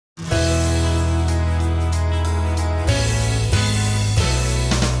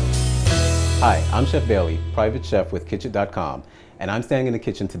Hi, I'm Chef Bailey, private chef with Kitchen.com, and I'm standing in the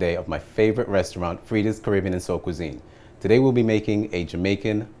kitchen today of my favorite restaurant, Frida's Caribbean and Soul Cuisine. Today we'll be making a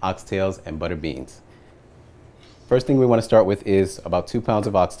Jamaican oxtails and butter beans. First thing we want to start with is about 2 pounds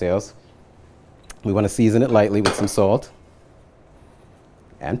of oxtails. We want to season it lightly with some salt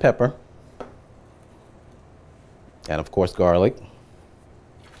and pepper, and of course garlic.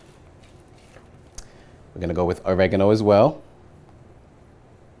 We're going to go with oregano as well.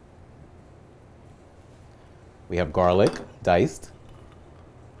 We have garlic diced,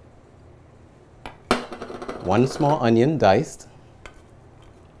 1 small onion diced.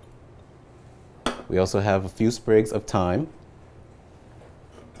 We also have a few sprigs of thyme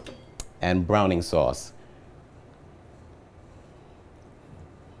and browning sauce.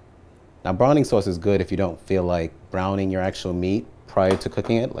 Now, browning sauce is good if you don't feel like browning your actual meat prior to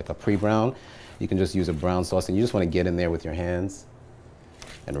cooking it, like a pre-brown. You can just use a brown sauce, and you just want to get in there with your hands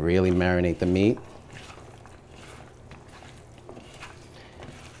and really marinate the meat.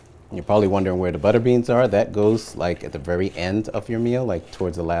 You're probably wondering where the butter beans are. That goes like at the very end of your meal, like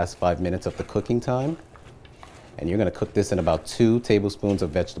towards the last 5 minutes of the cooking time. And you're going to cook this in about 2 tablespoons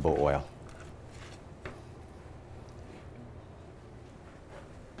of vegetable oil.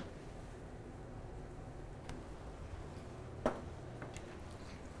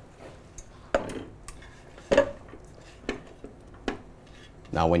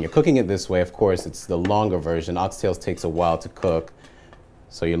 Now, when you're cooking it this way, of course, it's the longer version. Oxtails takes a while to cook.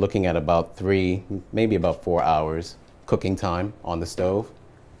 So you're looking at about 3, maybe about 4 hours cooking time on the stove.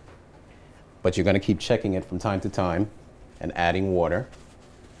 But you're going to keep checking it from time to time and adding water.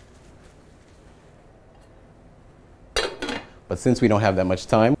 But since we don't have that much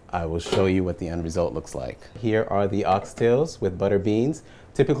time, I will show you what the end result looks like. Here are the oxtails with butter beans.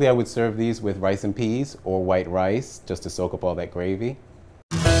 Typically, I would serve these with rice and peas or white rice just to soak up all that gravy.